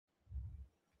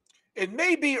It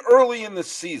may be early in the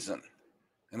season,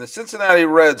 and the Cincinnati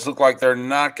Reds look like they're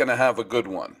not going to have a good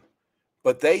one,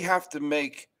 but they have to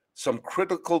make some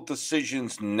critical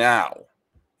decisions now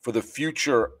for the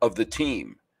future of the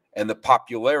team and the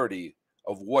popularity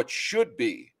of what should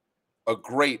be a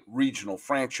great regional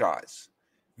franchise.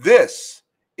 This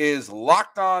is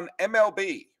Locked On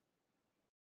MLB.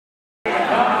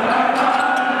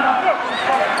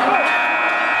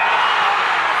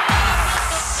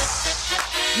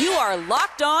 You are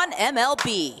Locked On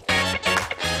MLB,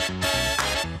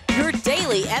 your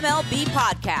daily MLB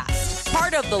podcast,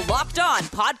 part of the Locked On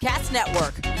Podcast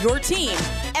Network, your team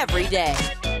every day.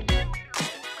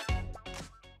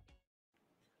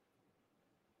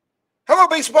 Hello,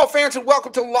 baseball fans, and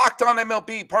welcome to Locked On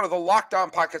MLB, part of the Locked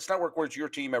On Podcast Network, where it's your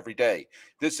team every day.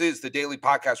 This is the daily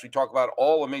podcast. We talk about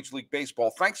all of Major League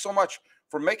Baseball. Thanks so much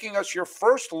for making us your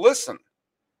first listen,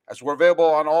 as we're available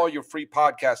on all your free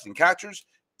podcasting catchers.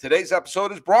 Today's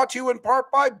episode is brought to you in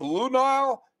part by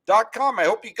BlueNile.com. I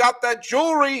hope you got that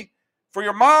jewelry for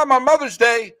your mom on Mother's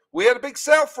Day. We had a big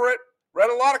sale for it.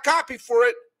 Read a lot of copy for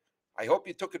it. I hope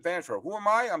you took advantage of it. Who am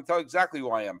I? I'm telling you exactly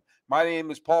who I am. My name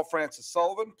is Paul Francis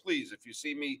Sullivan. Please, if you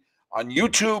see me on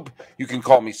YouTube, you can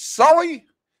call me Sully.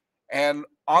 And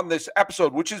on this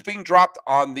episode, which is being dropped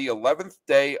on the 11th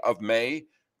day of May,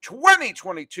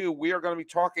 2022, we are going to be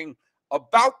talking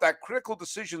about that critical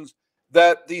decisions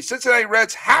that the Cincinnati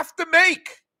Reds have to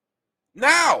make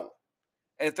now.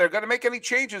 And if they're going to make any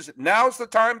changes, now's the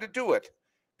time to do it.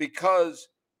 Because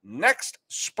next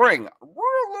spring,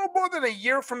 we're a little more than a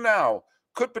year from now,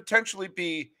 could potentially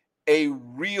be a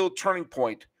real turning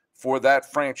point for that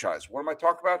franchise. What am I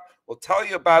talking about? We'll tell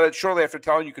you about it shortly after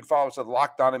telling you. You can follow us at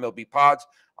Locked On MLB Pods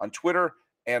on Twitter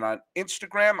and on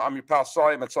Instagram. I'm your pal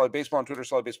Sully. I'm at Sully Baseball on Twitter,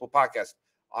 Sully Baseball Podcast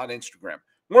on Instagram.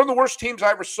 One of the worst teams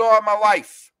I ever saw in my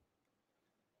life.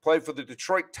 Played for the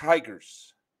Detroit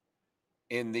Tigers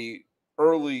in the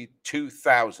early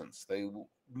 2000s. They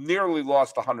nearly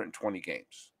lost 120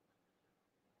 games.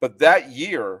 But that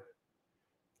year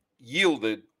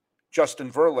yielded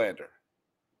Justin Verlander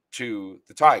to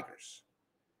the Tigers.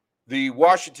 The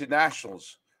Washington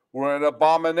Nationals were an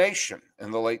abomination in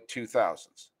the late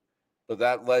 2000s. But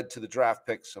that led to the draft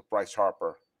picks of Bryce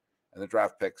Harper and the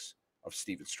draft picks of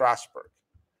Steven Strasburg.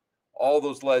 All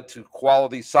those led to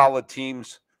quality, solid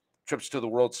teams, trips to the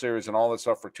World Series, and all this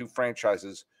stuff for two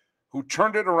franchises who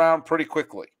turned it around pretty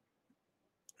quickly.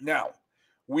 Now,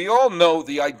 we all know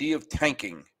the idea of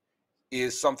tanking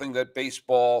is something that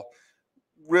baseball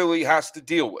really has to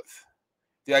deal with.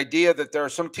 The idea that there are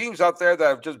some teams out there that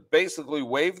have just basically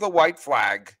waved the white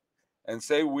flag and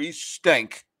say we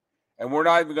stink and we're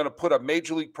not even going to put a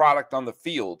major league product on the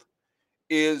field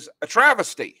is a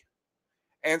travesty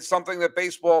and something that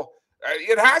baseball,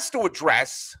 it has to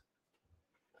address.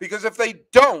 Because if they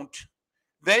don't,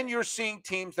 then you're seeing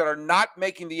teams that are not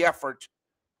making the effort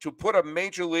to put a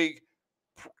major league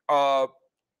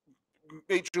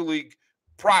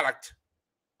product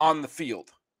on the field.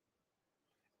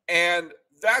 And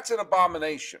that's an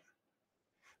abomination.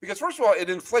 Because first of all,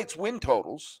 it inflates win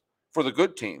totals for the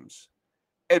good teams.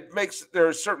 It makes there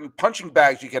are certain punching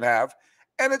bags you can have,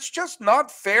 and it's just not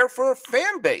fair for a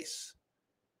fan base.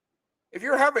 If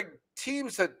you're having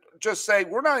teams that just say,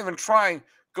 we're not even trying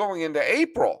going into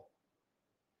April.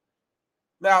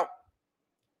 Now,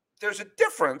 there's a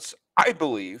difference, I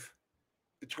believe,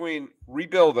 between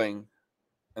rebuilding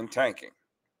and tanking.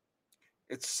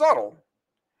 It's subtle,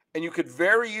 and you could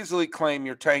very easily claim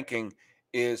your tanking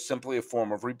is simply a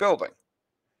form of rebuilding.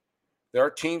 There are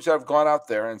teams that have gone out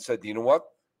there and said, you know what?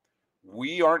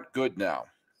 We aren't good now,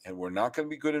 and we're not going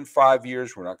to be good in 5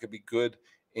 years. We're not going to be good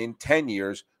in 10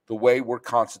 years the way we're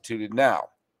constituted now.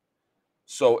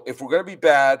 So if we're going to be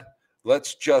bad,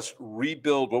 let's just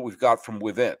rebuild what we've got from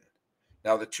within.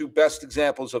 Now, the two best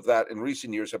examples of that in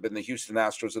recent years have been the Houston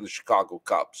Astros and the Chicago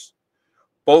Cubs,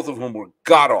 both of whom were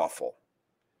god-awful.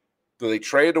 They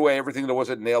traded away everything that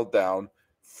wasn't nailed down,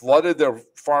 flooded their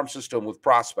farm system with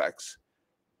prospects,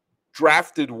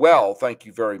 drafted well, thank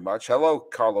you very much. Hello,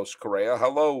 Carlos Correa.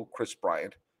 Hello, Chris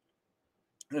Bryant.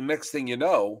 And next thing you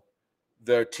know,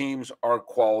 their teams are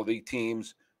quality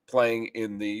teams playing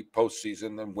in the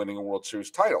postseason and winning a World Series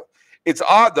title. It's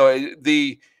odd, though.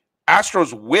 The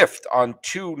Astros whiffed on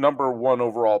 2 number 1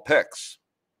 overall picks,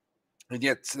 and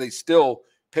yet they still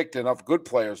picked enough good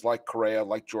players like Correa,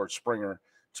 like George Springer,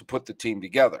 to put the team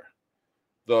together.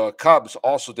 The Cubs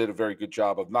also did a very good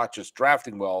job of not just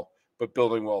drafting well, but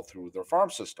building well through their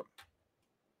farm system.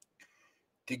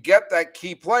 To get that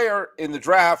key player in the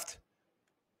draft,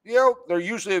 they're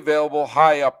usually available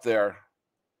high up there,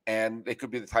 and they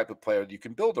could be the type of player that you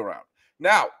can build around.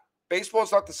 Now, baseball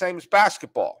is not the same as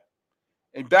basketball.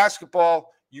 In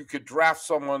basketball, you could draft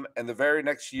someone, and the very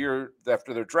next year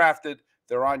after they're drafted,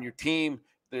 they're on your team.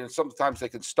 Sometimes they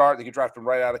can start. They can draft them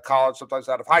right out of college, sometimes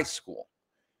out of high school.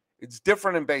 It's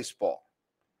different in baseball.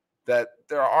 That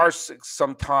there are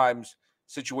sometimes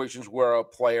situations where a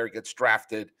player gets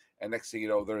drafted and next thing you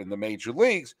know, they're in the major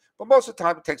leagues. But most of the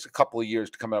time, it takes a couple of years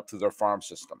to come up through their farm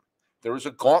system. There is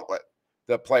a gauntlet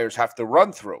that players have to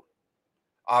run through,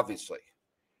 obviously.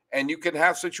 And you can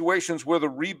have situations where the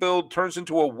rebuild turns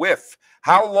into a whiff.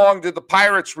 How long did the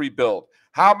Pirates rebuild?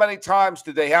 How many times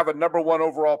did they have a number 1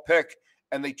 overall pick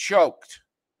and they choked?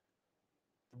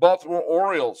 The Baltimore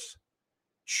Orioles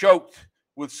choked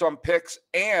with some picks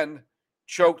and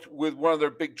choked with one of their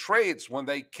big trades when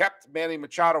they kept Manny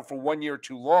Machado for 1 year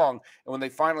too long. And when they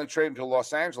finally traded him to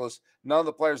Los Angeles, none of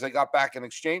the players they got back in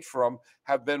exchange for him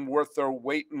have been worth their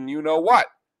weight in you-know-what.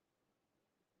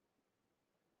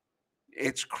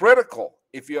 It's critical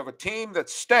if you have a team that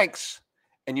stinks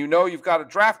and you know you've got a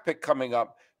draft pick coming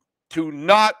up to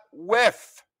not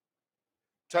whiff,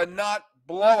 to not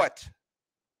blow it.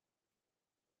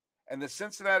 And the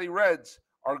Cincinnati Reds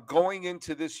are going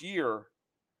into this year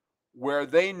where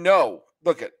they know,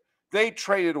 they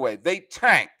traded away, they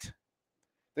tanked.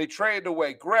 They traded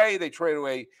away Gray, they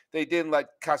didn't let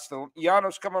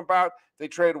Castellanos come about, they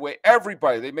traded away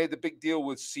everybody. They made the big deal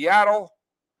with Seattle,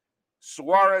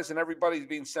 Suarez and everybody's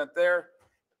being sent there,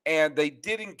 and they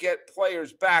didn't get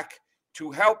players back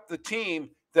to help the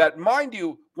team that, mind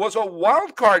you, was a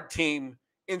wild card team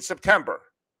in September.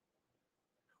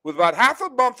 With about half a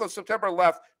month of September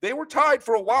left, they were tied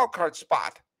for a wild card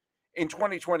spot in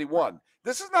 2021.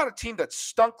 This is not a team that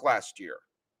stunk last year.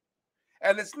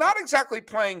 And it's not exactly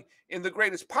playing in the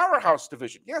greatest powerhouse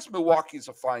division. Yes, Milwaukee's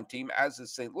a fine team, as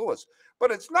is St. Louis.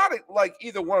 But it's not like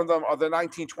either one of them are the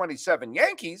 1927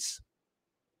 Yankees.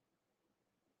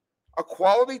 A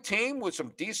quality team with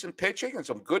some decent pitching and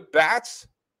some good bats.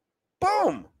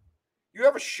 Boom. You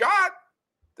have a shot.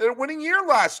 They had a winning year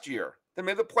last year. They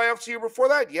made the playoffs the year before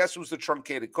that. Yes, it was the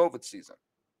truncated COVID season.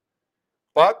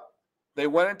 But they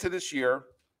went into this year.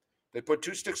 They put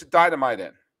 2 sticks of dynamite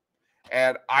in.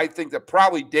 And I think that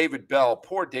probably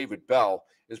poor David Bell,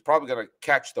 is probably going to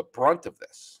catch the brunt of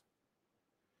this.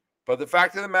 But the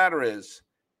fact of the matter is,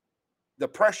 the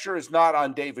pressure is not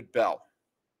on David Bell.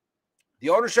 The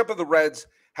ownership of the Reds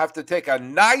have to take a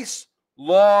nice,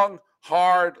 long,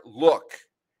 hard look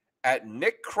at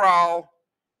Nick Krall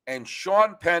and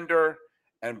Shawn Pender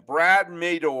and Brad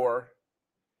Meador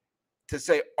to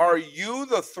say, are you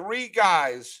the 3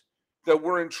 guys that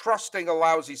we're entrusting a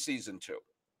lousy season to?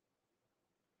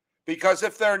 Because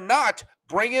if they're not,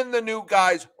 bring in the new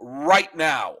guys right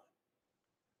now.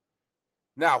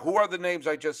 Now, who are the names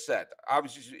I just said?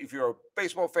 Obviously, if you're a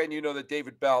baseball fan, you know that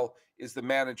David Bell is the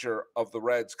manager of the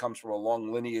Reds, comes from a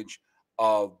long lineage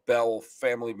of Bell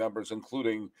family members,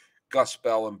 including Gus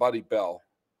Bell and Buddy Bell.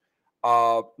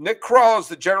 Nick Krall is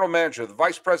the general manager, the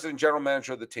vice president general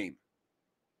manager of the team.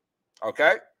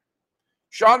 Okay?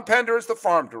 Shawn Pender is the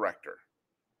farm director.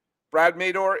 Brad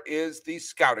Meador is the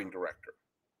scouting director.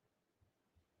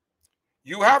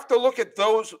 You have to look at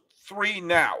those 3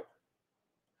 now,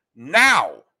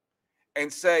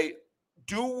 and say,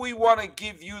 do we want to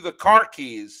give you the car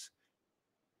keys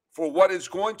for what is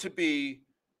going to be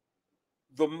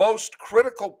the most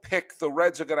critical pick the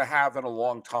Reds are going to have in a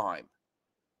long time?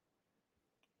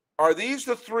 Are these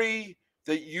the 3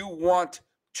 that you want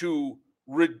to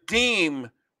redeem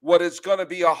what is going to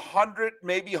be 100,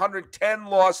 maybe 110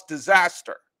 loss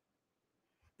disaster?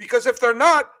 Because if they're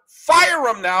not, fire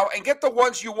them now and get the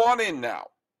ones you want in now.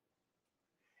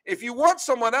 If you want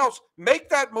someone else, make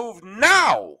that move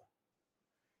now.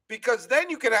 Because then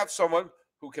you can have someone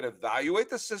who can evaluate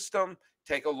the system,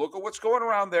 take a look at what's going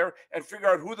around there, and figure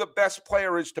out who the best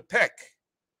player is to pick.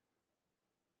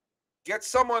 Get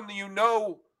someone you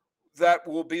know that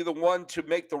will be the one to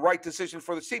make the right decision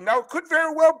for the team. Now, it could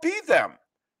very well be them.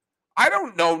 I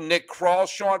don't know Nick Krall,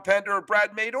 Shawn Pender, or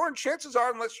Brad Meador, and chances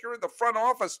are, unless you're in the front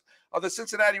office of the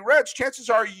Cincinnati Reds, chances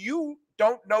are you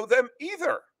don't know them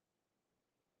either.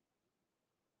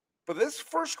 But this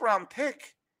first-round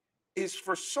pick is,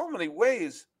 for so many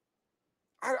ways,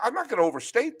 I'm not going to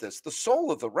overstate this, the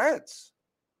soul of the Reds.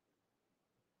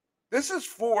 This is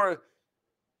for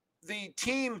the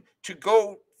team to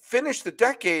go finish the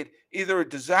decade either a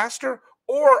disaster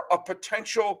or a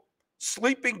potential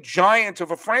sleeping giant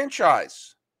of a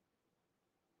franchise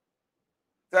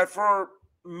that for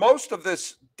most of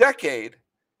this decade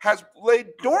has laid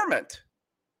dormant.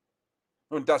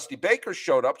 When Dusty Baker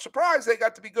showed up, surprise, they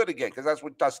got to be good again, because that's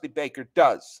what Dusty Baker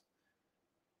does.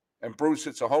 and Bruce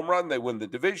hits a home run, they win the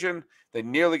division. They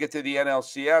nearly get to the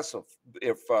NLCS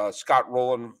if Scott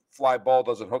Rowland fly ball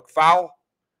doesn't hook foul.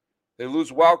 They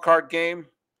lose a wild card game,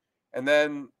 and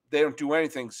then they don't do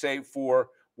anything save for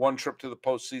one trip to the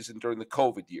postseason during the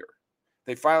COVID year.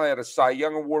 They finally had a Cy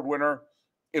Young Award winner.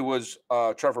 It was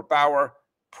Trevor Bauer.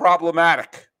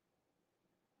 Problematic.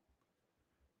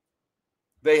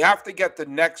 They have to get the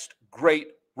next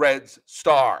great Reds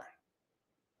star,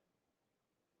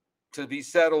 to be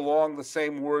said along the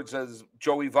same words as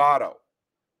Joey Votto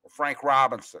or Frank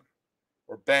Robinson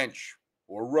or Bench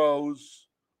or Rose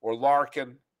or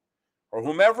Larkin or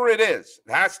whomever it is.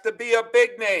 It has to be a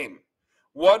big name,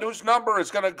 one whose number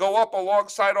is going to go up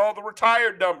alongside all the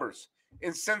retired numbers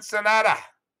in Cincinnati.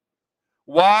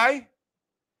 Why?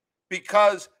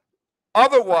 Because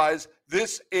otherwise,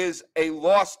 this is a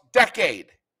lost decade.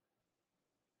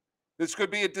 This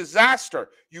could be a disaster.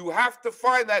 You have to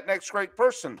find that next great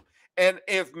person. And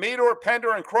if Meador,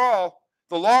 Pender, and Krall,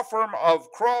 the law firm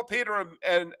of Krall,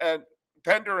 and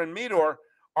Pender and Meador,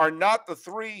 are not the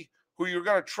three who you're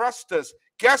going to trust us,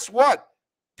 guess what?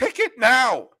 Pick it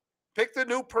now. Pick the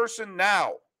new person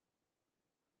now.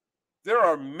 There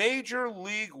are major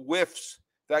league whiffs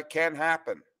that can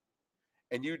happen,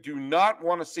 and you do not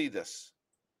want to see this.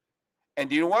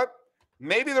 And you know what?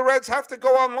 Maybe the Reds have to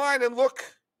go online and look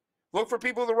for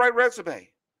people with the right resume.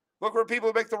 Look for people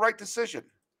who make the right decision.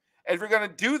 And if you're going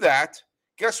to do that,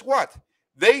 guess what?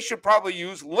 They should probably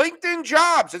use LinkedIn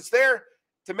Jobs. It's there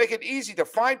to make it easy to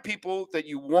find people that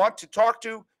you want to talk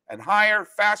to and hire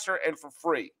faster and for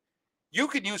free. You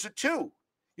can use it too.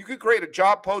 You could create a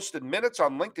job post in minutes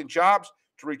on LinkedIn Jobs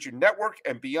to reach your network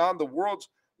and beyond the world's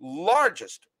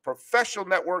largest professional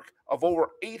network of over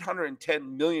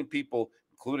 810 million people,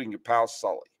 including your pal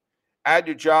Sully. Add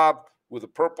your job with a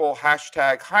purple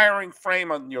hashtag hiring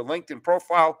frame on your LinkedIn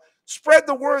profile. Spread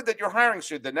the word that you're hiring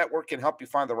so the network can help you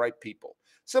find the right people.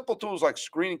 Simple tools like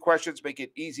screening questions make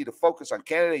it easy to focus on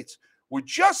candidates with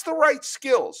just the right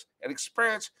skills and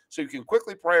experience so you can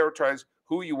quickly prioritize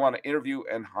who you want to interview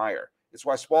and hire. It's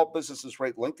why small businesses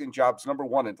rate LinkedIn Jobs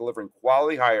 #1 in delivering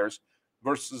quality hires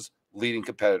versus leading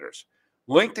competitors.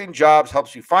 LinkedIn Jobs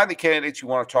helps you find the candidates you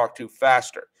want to talk to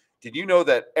faster. Did you know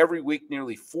that every week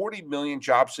nearly 40 million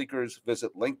job seekers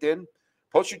visit LinkedIn?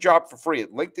 Post your job for free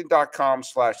at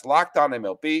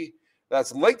linkedin.com/LockedOnMLB.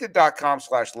 That's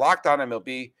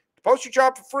linkedin.com/LockedOnMLB to post your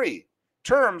job for free.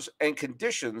 Terms and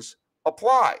conditions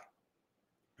apply.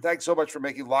 Thanks so much for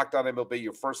making Locked On MLB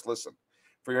your first listen.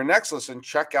 For your next listen,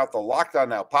 check out the Locked On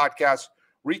Now podcast,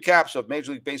 recaps of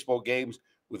Major League Baseball games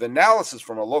with analysis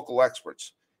from our local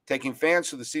experts, taking fans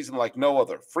through the season like no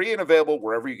other. Free and available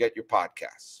wherever you get your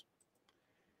podcasts.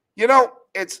 You know,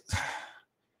 it's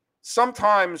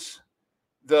sometimes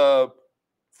the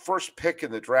first pick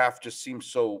in the draft just seems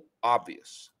so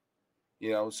obvious.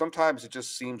 You know, sometimes it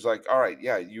just seems like, all right,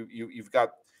 yeah, you've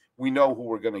got, we know who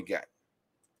we're going to get.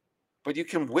 But you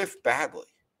can whiff badly.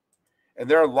 And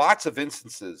there are lots of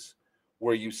instances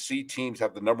where you see teams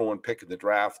have the #1 pick in the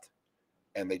draft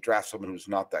and they draft someone who's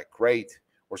not that great.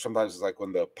 Or sometimes it's like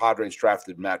when the Padres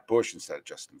drafted Matt Bush instead of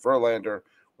Justin Verlander.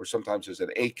 Or sometimes there's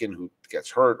an Aiken who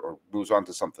gets hurt or moves on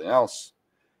to something else.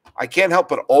 I can't help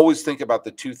but always think about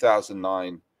the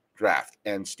 2009 draft.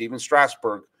 And Steven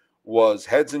Strasburg was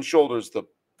heads and shoulders the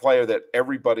player that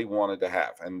everybody wanted to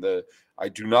have. And I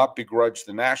do not begrudge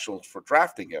the Nationals for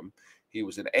drafting him. He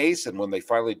was an ace, and when they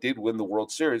finally did win the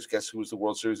World Series, guess who was the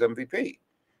World Series MVP?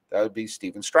 That would be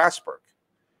Steven Strasburg.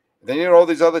 And then you had all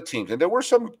these other teams, and there were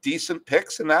some decent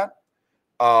picks in that.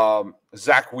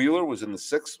 Zach Wheeler was the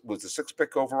sixth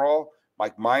pick overall.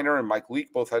 Mike Minor and Mike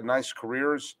Leake both had nice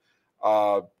careers.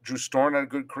 Drew Storen had a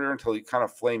good career until he kind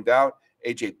of flamed out.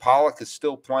 AJ Pollock is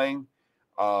still playing.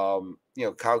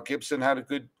 Kyle Gibson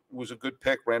was a good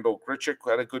pick. Randall Grichuk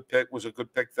had a good pick, was a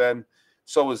good pick then.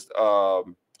 So was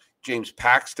James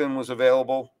Paxton was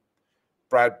available.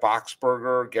 Brad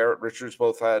Boxberger, Garrett Richards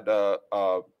both had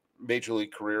major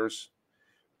league careers.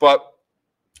 But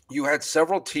you had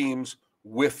several teams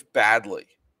whiff badly.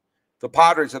 The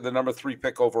Padres had the #3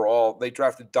 pick overall. They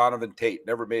drafted Donovan Tate,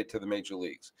 never made it to the major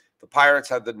leagues. The Pirates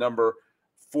had the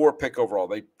 #4 pick overall.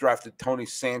 They drafted Tony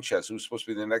Sanchez, who was supposed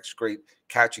to be the next great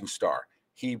catching star.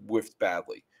 He whiffed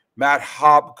badly. Matt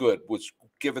Hobgood was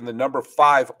given the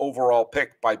 #5 overall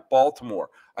pick by Baltimore,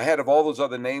 ahead of all those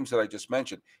other names that I just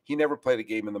mentioned. He never played a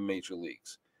game in the major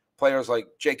leagues. Players like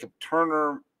Jacob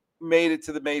Turner made it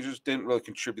to the majors, didn't really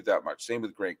contribute that much. Same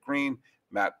with Grant Green,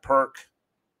 Matt Perk.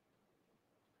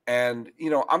 And,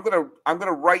 I'm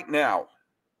gonna right now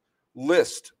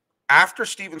list, after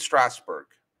Steven Strasburg,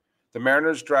 the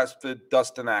Mariners drafted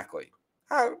Dustin Ackley.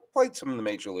 Played some in the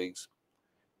major leagues.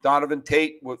 Donovan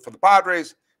Tate for the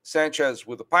Padres, Sanchez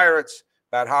with the Pirates,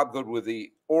 Matt Hobgood with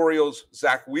the Orioles,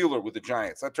 Zach Wheeler with the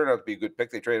Giants. That turned out to be a good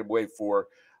pick. They traded away for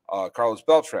Carlos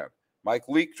Beltran. Mike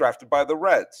Leake drafted by the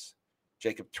Reds.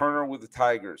 Jacob Turner with the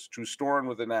Tigers. Drew Storen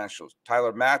with the Nationals.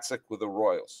 Tyler Matzik with the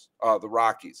the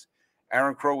Rockies.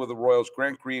 Aaron Crow with the Royals.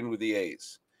 Grant Green with the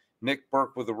A's. Nick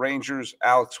Burke with the Rangers.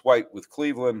 Alex White with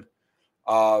Cleveland.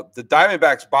 The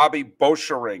Diamondbacks, Bobby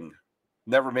Boshering,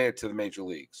 never made it to the major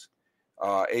leagues.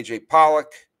 A.J.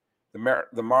 Pollock. The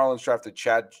Marlins drafted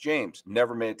Chad James,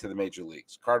 never made it to the major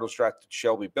leagues. Cardinals drafted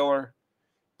Shelby Biller.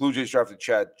 Blue Jays drafted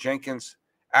Chad Jenkins.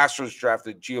 Astros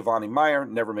drafted Giovanni Meyer,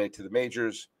 never made it to the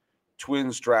majors.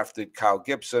 Twins drafted Kyle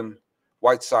Gibson.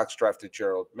 White Sox drafted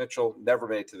Gerald Mitchell, never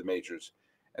made it to the majors.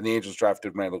 And the Angels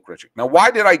drafted Randall Grichuk. Now,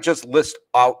 why did I just list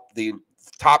out the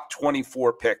top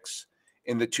 24 picks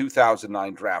in the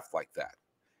 2009 draft like that?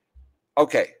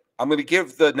 Okay, I'm going to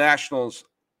give the Nationals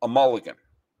a mulligan,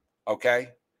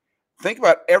 okay? Think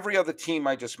about every other team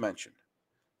I just mentioned.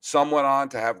 Some went on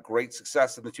to have great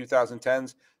success in the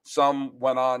 2010s. Some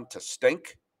went on to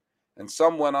stink. And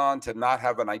some went on to not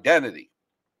have an identity.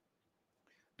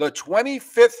 The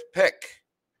 25th pick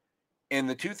in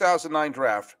the 2009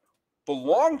 draft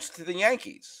belongs to the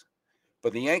Yankees.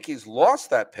 But the Yankees lost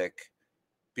that pick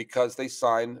because they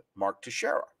signed Mark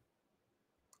Teixeira.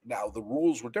 Now, the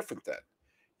rules were different then.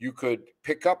 You could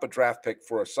pick up a draft pick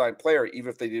for a signed player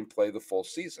even if they didn't play the full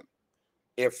season.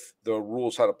 If the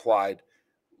rules had applied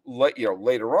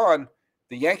later on,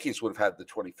 the Yankees would have had the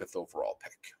 25th overall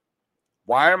pick.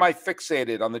 Why am I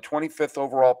fixated on the 25th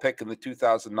overall pick in the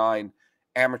 2009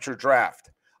 amateur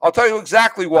draft? I'll tell you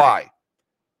exactly why.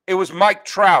 It was Mike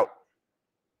Trout.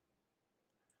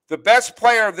 The best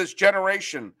player of this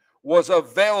generation was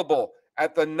available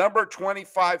at the number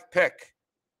 25 pick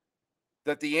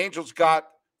that the Angels got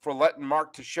for letting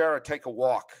Mark Teixeira take a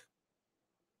walk.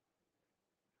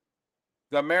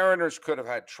 The Mariners could have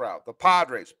had Trout. The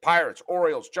Padres, Pirates,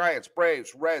 Orioles, Giants,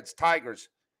 Braves, Reds, Tigers.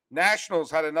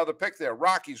 Nationals had another pick there.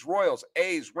 Rockies, Royals,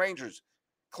 A's, Rangers,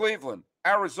 Cleveland,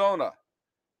 Arizona,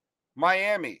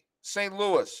 Miami, St.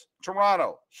 Louis,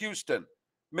 Toronto, Houston,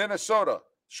 Minnesota,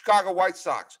 Chicago White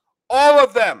Sox. All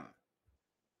of them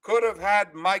could have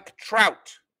had Mike Trout.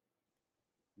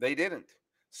 They didn't.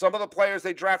 Some of the players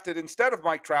they drafted instead of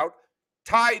Mike Trout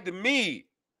tied me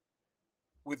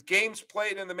with games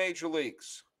played in the major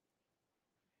leagues.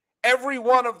 Every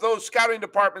one of those scouting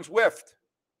departments whiffed.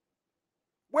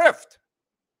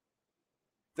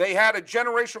 They had a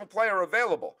generational player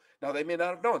available. Now, they may not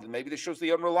have known. Maybe this shows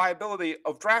the unreliability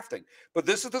of drafting. But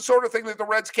this is the sort of thing that the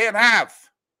Reds can't have.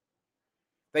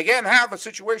 They can't have a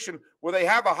situation where they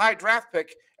have a high draft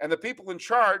pick and the people in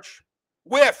charge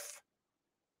whiff.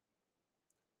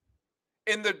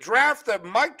 In the draft that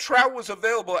Mike Trout was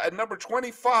available at number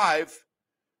 25,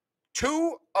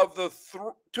 two of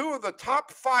the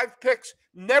top 5 picks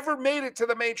never made it to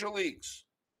the major leagues.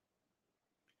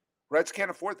 Reds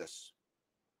can't afford this.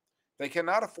 They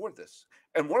cannot afford this.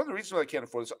 And one of the reasons why they can't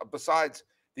afford this, besides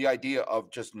the idea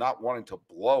of just not wanting to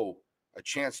blow a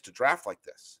chance to draft like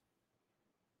this,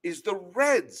 is the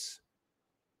Reds,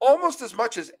 almost as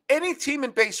much as any team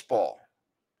in baseball,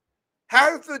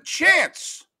 have the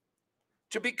chance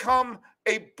to become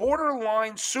a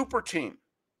borderline super team.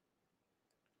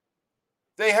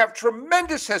 They have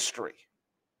tremendous history,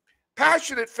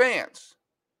 passionate fans,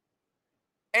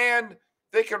 and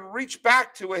they can reach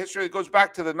back to a history that goes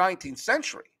back to the 19th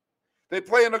century. They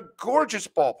play in a gorgeous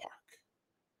ballpark.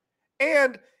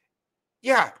 And,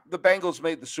 yeah, the Bengals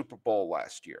made the Super Bowl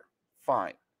last year.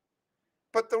 Fine.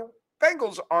 But the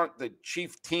Bengals aren't the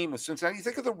chief team of Cincinnati. You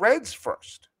think of the Reds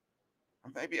first.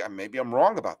 Maybe I'm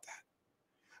wrong about that.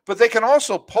 But they can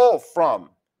also pull from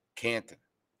Canton,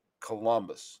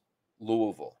 Columbus,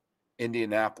 Louisville,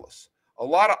 Indianapolis, a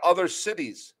lot of other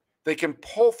cities. They can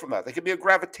pull from that. They can be a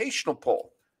gravitational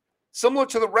pull, similar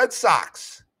to the Red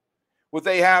Sox, what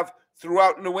they have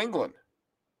throughout New England.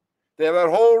 They have that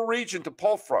whole region to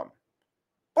pull from.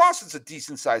 Boston's a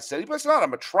decent-sized city, but it's not a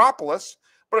metropolis,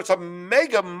 but it's a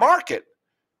mega market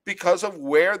because of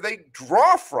where they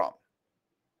draw from.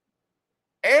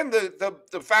 And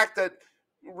the fact that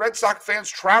Red Sox fans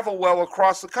travel well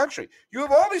across the country. You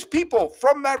have all these people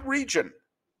from that region.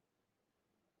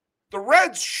 The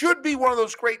Reds should be one of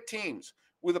those great teams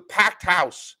with a packed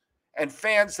house and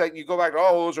fans that you go back,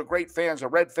 oh, those are great fans, the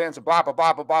Red fans, and blah, blah,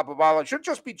 blah, blah, blah, blah, blah. It should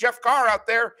just be Jeff Carr out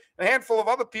there and a handful of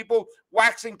other people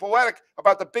waxing poetic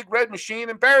about the Big Red Machine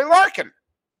and Barry Larkin.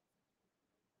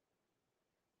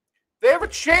 They have a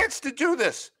chance to do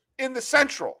this in the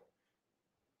Central.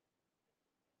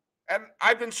 And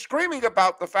I've been screaming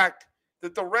about the fact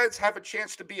that the Reds have a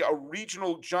chance to be a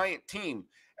regional giant team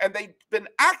And they've been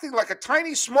acting like a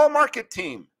tiny, small market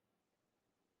team.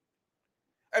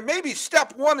 And maybe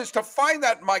step one is to find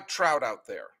that Mike Trout out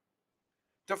there,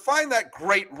 to find that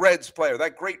great Reds player,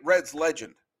 that great Reds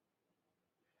legend.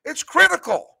 It's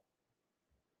critical.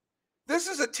 This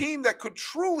is a team that could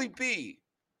truly be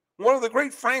one of the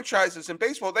great franchises in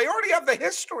baseball. They already have the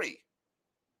history.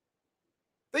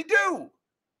 They do.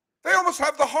 They almost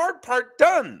have the hard part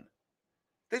done.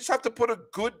 They just have to put a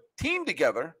good team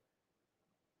together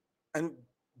and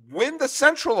win the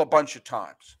Central a bunch of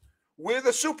times with a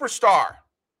superstar,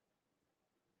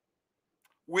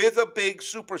 with a big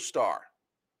superstar.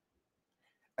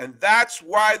 And that's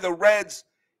why the Reds,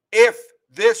 if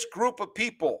this group of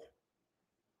people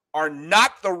are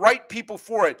not the right people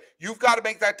for it, you've got to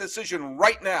make that decision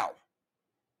right now.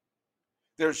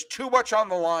 There's too much on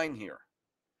the line here.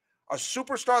 A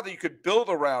superstar that you could build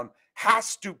around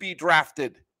has to be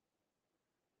drafted.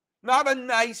 Not a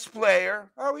nice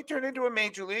player. Oh, he turned into a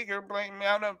major leaguer, playing me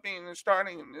out of being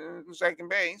starting second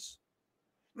base.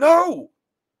 No.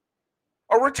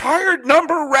 A retired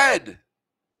number Red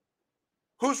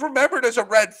who's remembered as a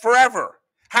Red forever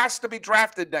has to be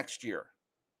drafted next year.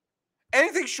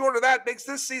 Anything short of that makes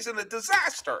this season a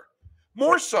disaster.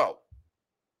 More so.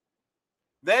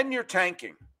 Then you're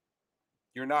tanking.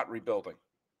 You're not rebuilding.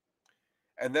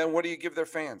 And then what do you give their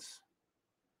fans?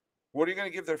 What are you going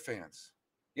to give their fans?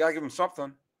 You got to give them something.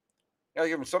 You got to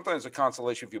give them something as a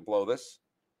consolation if you blow this.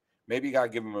 Maybe you got to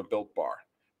give them a Built Bar.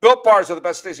 Built Bars are the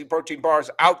best tasting protein bars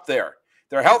out there.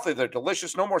 They're healthy. They're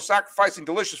delicious. No more sacrificing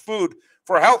delicious food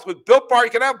for health. With Built Bar,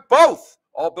 you can have both.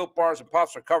 All Built Bars and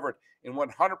Puffs are covered in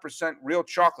 100% real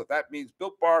chocolate. That means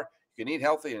Built Bar, you can eat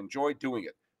healthy and enjoy doing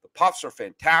it. The Puffs are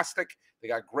fantastic. They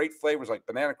got great flavors like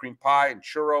banana cream pie and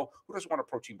churro. Who doesn't want a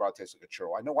protein bar that tastes like a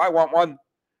churro? I know I want one.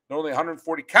 They're only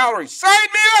 140 calories. Sign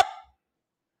me up!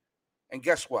 And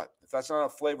guess what? If that's not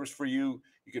enough flavors for you,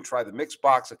 you can try the mixed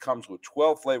box that comes with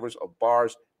 12 flavors of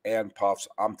bars and puffs.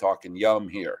 I'm talking yum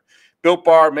here. Built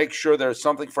Bar, make sure there's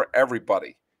something for everybody.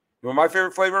 You know what my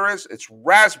favorite flavor is? It's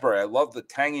raspberry. I love the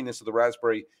tanginess of the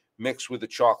raspberry mixed with the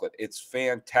chocolate. It's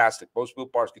fantastic. Most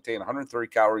Built Bars contain 130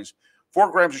 calories,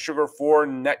 4 grams of sugar, 4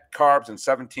 net carbs, and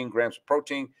 17 grams of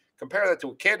protein. Compare that to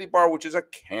a candy bar, which is a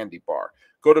candy bar.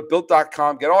 Go to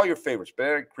Built.com. Get all your favorites.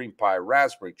 Banana cream pie,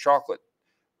 raspberry, chocolate.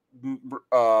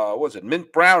 What was it?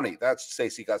 Mint brownie. That's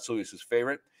Stacey Gotsulias'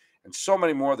 favorite. And so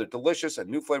many more. They're delicious, and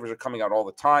new flavors are coming out all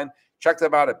the time. Check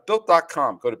them out at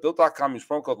Built.com. Go to Built.com. Use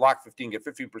promo code LOCK15. Get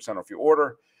 15% off your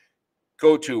order.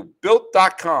 Go to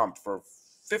Built.com for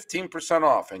 15%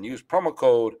 off and use promo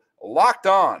code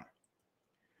LOCKEDON.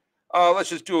 Let's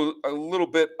just do a little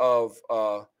bit of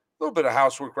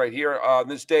housework right here. On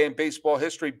this day in baseball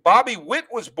history, Bobby Witt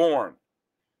was born.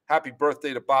 Happy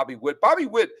birthday to Bobby Witt. Bobby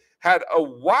Witt had a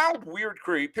wild, weird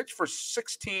career. He pitched for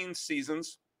 16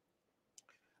 seasons.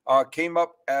 Came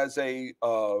up as a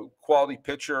quality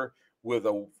pitcher with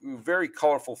a very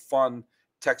colorful, fun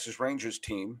Texas Rangers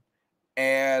team,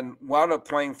 and wound up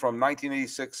playing from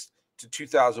 1986 to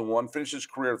 2001. Finished his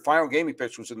career. The final game he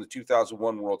pitched was in the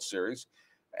 2001 World Series.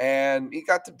 And he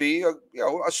got to be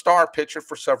a star pitcher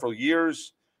for several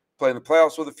years, playing the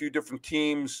playoffs with a few different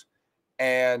teams,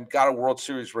 and got a World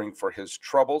Series ring for his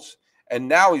troubles. And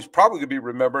now he's probably going to be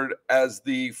remembered as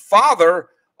the father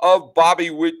of Bobby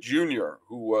Witt Jr.,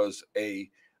 who was a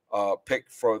pick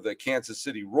for the Kansas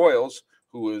City Royals,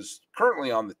 who is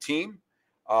currently on the team.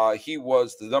 He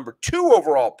was the number 2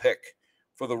 overall pick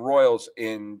for the Royals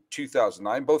in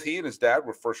 2009. Both he and his dad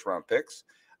were first-round picks.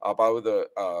 By the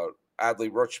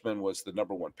Adley Rutschman was the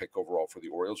number 1 pick overall for the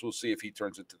Orioles. We'll see if he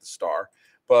turns into the star.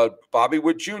 But Bobby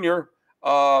Witt Jr.,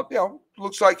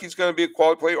 looks like he's going to be a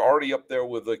quality player, already up there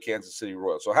with the Kansas City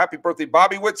Royals. So happy birthday,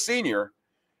 Bobby Witt Sr.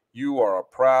 You are a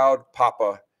proud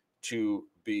papa to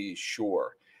be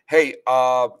sure. Hey,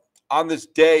 on this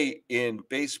day in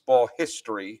baseball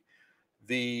history,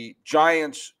 the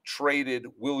Giants traded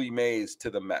Willie Mays to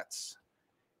the Mets.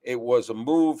 It was a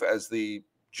move as the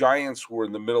Giants were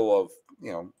in the middle of,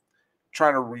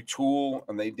 trying to retool,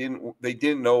 and they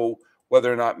didn't know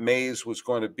whether or not Mays was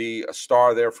going to be a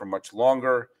star there for much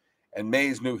longer. And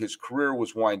Mays knew his career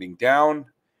was winding down,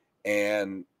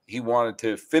 and he wanted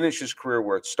to finish his career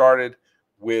where it started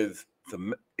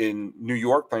in New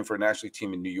York, playing for a National League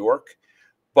team in New York.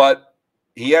 But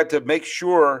he had to make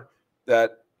sure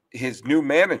that his new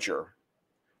manager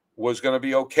was going to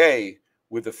be okay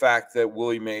with the fact that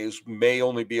Willie Mays may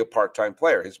only be a part-time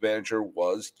player. His manager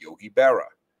was Yogi Berra.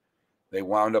 They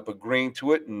wound up agreeing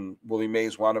to it, and Willie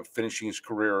Mays wound up finishing his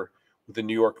career with the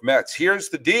New York Mets. Here's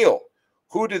the deal.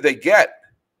 Who did they get?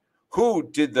 Who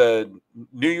did the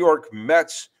New York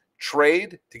Mets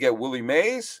trade to get Willie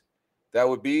Mays? That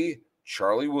would be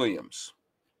Charlie Williams.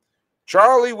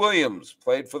 Charlie Williams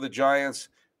played for the Giants.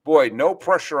 Boy, no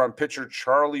pressure on pitcher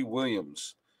Charlie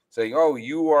Williams saying, oh,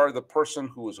 you are the person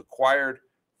who was acquired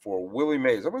for Willie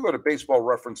Mays. I'm going to go to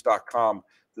baseballreference.com,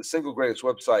 the single greatest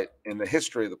website in the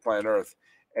history of the planet Earth,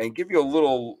 and give you a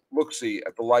little look-see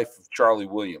at the life of Charlie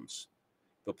Williams,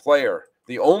 the player,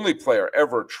 the only player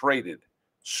ever traded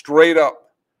straight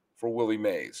up for Willie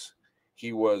Mays.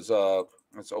 He was,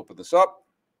 let's open this up,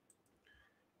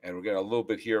 and we're getting a little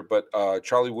bit here, but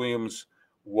Charlie Williams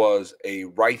was a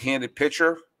right-handed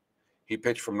pitcher. He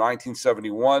pitched from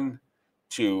 1971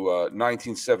 to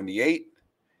 1978,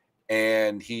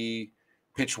 and he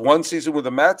pitched one season with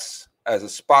the Mets as a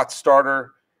spot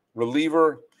starter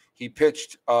reliever. He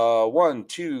pitched 7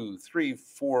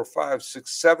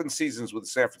 seasons with the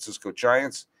San Francisco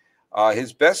Giants.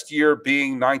 His best year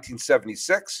being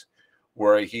 1976,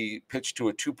 where he pitched to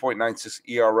a 2.96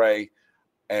 ERA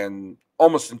and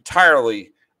almost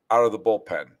entirely out of the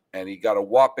bullpen. And he got a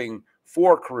whopping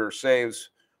 4 career saves,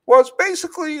 was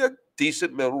basically a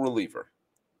decent middle reliever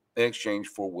in exchange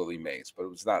for Willie Mays. But it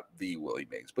was not the Willie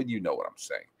Mays, but you know what I'm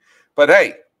saying. But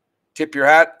hey, tip your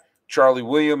hat. Charlie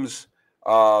Williams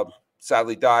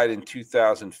sadly died in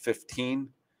 2015.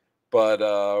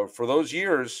 But for those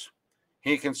years,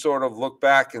 he can sort of look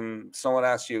back and someone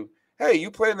asks you, hey,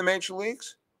 you played in the major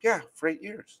leagues? Yeah, for 8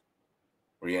 years.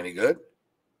 Were you any good?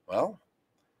 Well,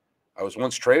 I was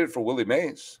once traded for Willie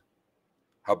Mays.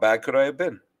 How bad could I have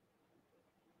been?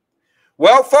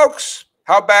 Well, folks,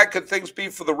 how bad could things be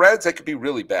for the Reds? They could be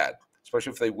really bad,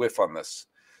 especially if they whiff on this.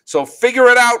 So figure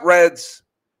it out, Reds.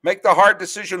 Make the hard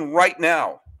decision right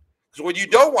now. Because what you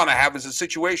don't want to have is a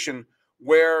situation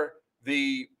where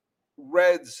the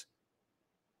Reds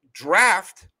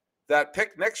draft that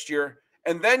pick next year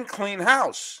and then clean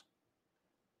house.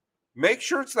 Make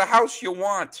sure it's the house you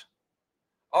want.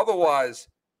 Otherwise,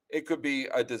 it could be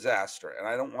a disaster. And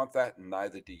I don't want that, and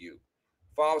neither do you.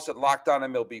 Follow us at Locked On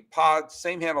MLB Pod.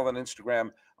 Same handle on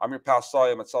Instagram. I'm your pal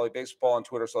Sully. I'm at Sully Baseball on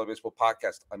Twitter, Sully Baseball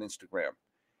Podcast on Instagram.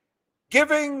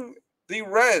 Giving the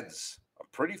Reds a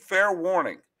pretty fair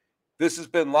warning. This has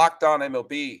been Locked On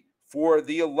MLB for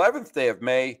the 11th day of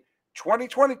May,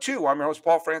 2022. I'm your host,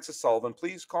 Paul Francis Sullivan.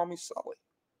 Please call me Sully.